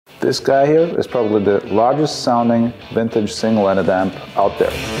This guy here is probably the largest sounding vintage single-ended amp out there.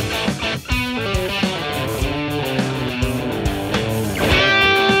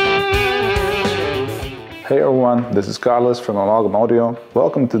 Hey everyone, this is Carlos from Amalgam Audio.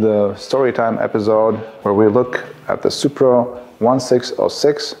 Welcome to the StoryTime episode where we look at the Supro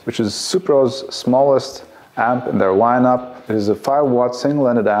 1606, which is Supro's smallest amp in their lineup. It is a 5-watt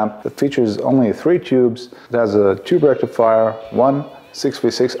single-ended amp that features only 3 tubes. It has a tube rectifier, one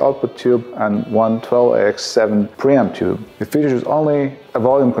 6v6 output tube and one 12AX7 preamp tube. It features only a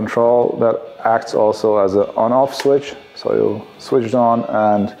volume control that acts also as an on-off switch, so you'll switch it on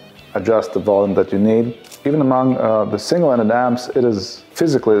and adjust the volume that you need. Even among the single-ended amps, it is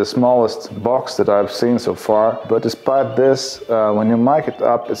physically the smallest box that I've seen so far. But despite this, when you mic it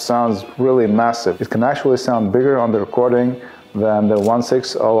up, it sounds really massive. It can actually sound bigger on the recording than the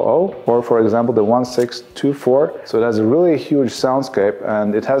 1600 or, for example, the 1624. So it has a really huge soundscape,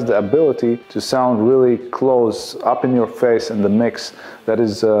 and it has the ability to sound really close, up in your face in the mix. That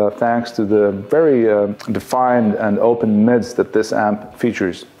is thanks to the very defined and open mids that this amp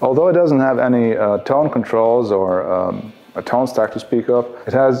features. Although it doesn't have any tone controls or a tone stack to speak of,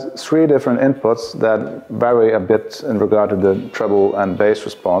 it has 3 different inputs that vary a bit in regard to the treble and bass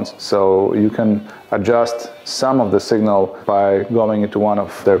response. So you can adjust some of the signal by going into one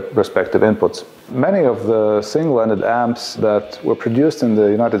of their respective inputs. Many of the single-ended amps that were produced in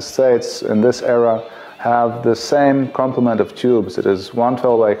the United States in this era have the same complement of tubes. It is one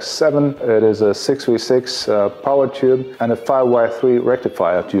 12AX7, it is a 6v6 power tube, and a 5Y3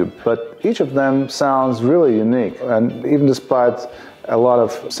 rectifier tube. But each of them sounds really unique, and even despite a lot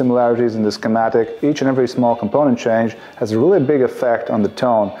of similarities in the schematic, each and every small component change has a really big effect on the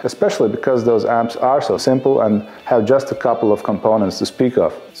tone, especially because those amps are so simple and have just a couple of components to speak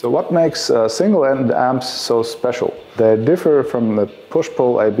of. So what makes single-ended amps so special? They differ from the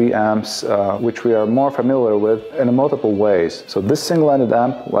push-pull AB amps, which we are more familiar with, in multiple ways. So this single-ended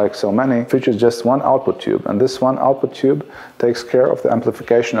amp, like so many, features just one output tube, and this one output tube takes care of the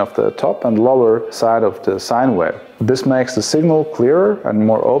amplification of the top and lower side of the sine wave. This makes the signal clearer and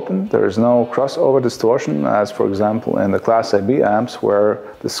more open. There is no crossover distortion, as for example in the Class AB amps, where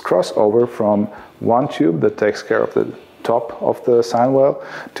this crossover from one tube that takes care of the top of the sine wave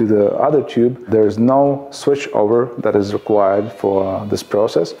to the other tube, there's no switch over that is required for this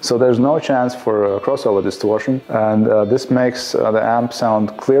process. So there's no chance for a crossover distortion, and this makes the amp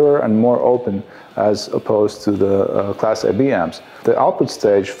sound clearer and more open as opposed to the Class AB amps. The output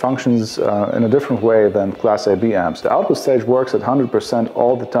stage functions in a different way than Class AB amps. The output stage works at 100%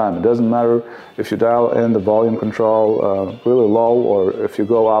 all the time. It doesn't matter if you dial in the volume control really low or if you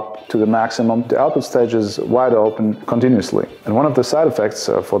go up to the maximum. The output stage is wide open continuously. And one of the side effects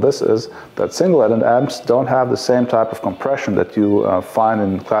for this is that single-ended amps don't have the same type of compression that you find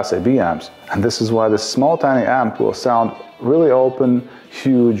in Class AB amps. And this is why this small tiny amp will sound really open,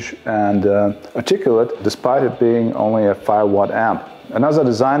 huge and articulate, despite it being only a 5-watt amp. Another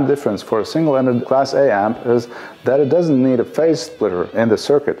design difference for a single-ended Class A amp is that it doesn't need a phase splitter in the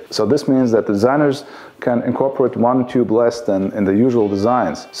circuit. So this means that designers can incorporate one tube less than in the usual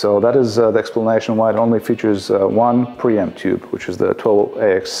designs. So that is the explanation why it only features one preamp tube, which is the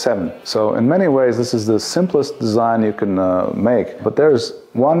 12AX7. So in many ways this is the simplest design you can make, but there's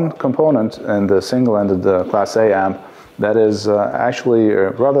one component in the single-ended Class A amp that is actually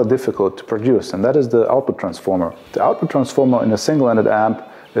rather difficult to produce, and that is the output transformer. The output transformer in a single-ended amp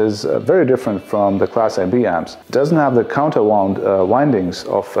is very different from the Class AB amps. It doesn't have the counterwound windings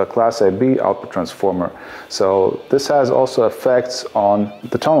of a Class AB output transformer, so this has also effects on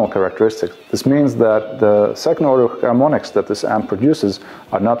the tonal characteristics. This means that the second-order harmonics that this amp produces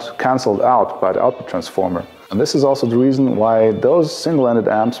are not cancelled out by the output transformer. And this is also the reason why those single-ended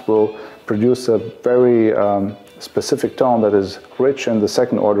amps will produce a very specific tone that is rich in the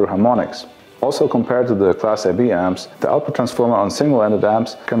second-order harmonics. Also, compared to the Class AB amps, the output transformer on single-ended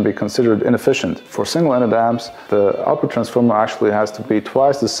amps can be considered inefficient. For single-ended amps, the output transformer actually has to be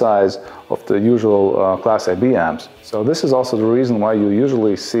twice the size of the usual Class AB amps. So this is also the reason why you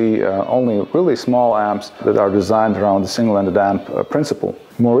usually see only really small amps that are designed around the single-ended amp principle.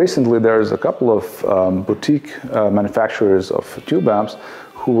 More recently, there's a couple of boutique manufacturers of tube amps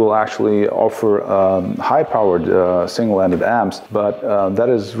who will actually offer high-powered single-ended amps, but that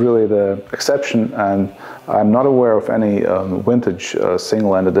is really the exception, and I'm not aware of any vintage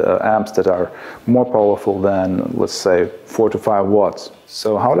single-ended amps that are more powerful than, let's say, 4 to 5 watts.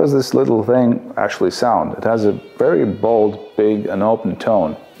 So how does this little thing actually sound? It has a very bold, big and open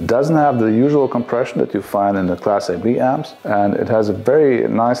tone. It doesn't have the usual compression that you find in the Class AB amps, and it has a very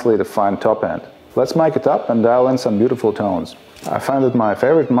nicely defined top end. Let's mic it up and dial in some beautiful tones. I find that my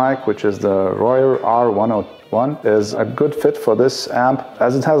favorite mic, which is the Royer R101, is a good fit for this amp,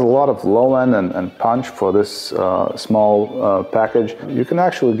 as it has a lot of low end and punch for this small package. You can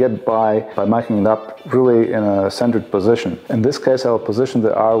actually get by miking it up really in a centered position. In this case, I'll position the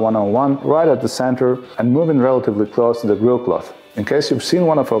R101 right at the center and moving relatively close to the grill cloth. In case you've seen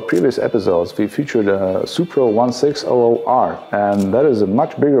one of our previous episodes, we featured a Supro 1600R, and that is a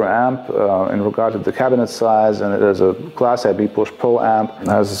much bigger amp in regard to the cabinet size, and it is a Class AB push-pull amp. It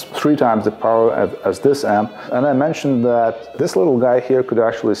has 3 times the power as this amp, and I mentioned that this little guy here could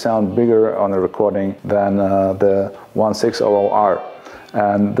actually sound bigger on a recording than the 1600R.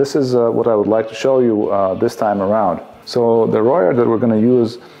 And this is what I would like to show you this time around. So the Royer that we're going to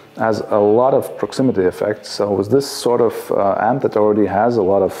use has a lot of proximity effects. So with this sort of amp that already has a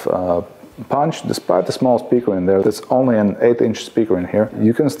lot of punch, despite the small speaker in there, that's only an 8-inch speaker in here,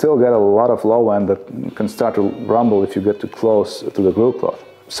 you can still get a lot of low end that can start to rumble if you get too close to the grill cloth.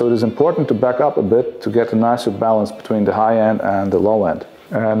 So it is important to back up a bit to get a nicer balance between the high end and the low end.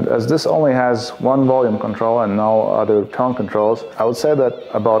 And as this only has one volume control and no other tone controls, I would say that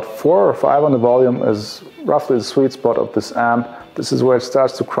about 4 or 5 on the volume is roughly the sweet spot of this amp. This is where it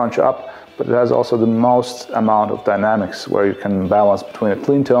starts to crunch up, but it has also the most amount of dynamics, where you can balance between a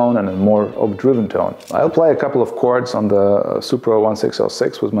clean tone and a more overdriven tone. I'll play a couple of chords on the Supro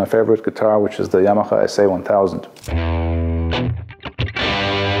 1606 with my favorite guitar, which is the Yamaha SA1000.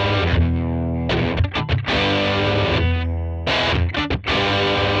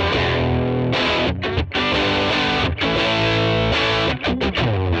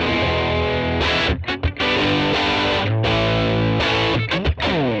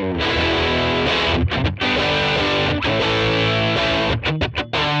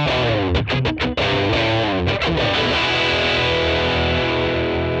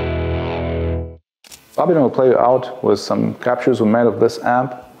 Bobby will play you out with some captures we made of this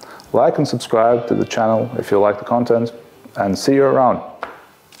amp. Like and subscribe to the channel if you like the content, and see you around.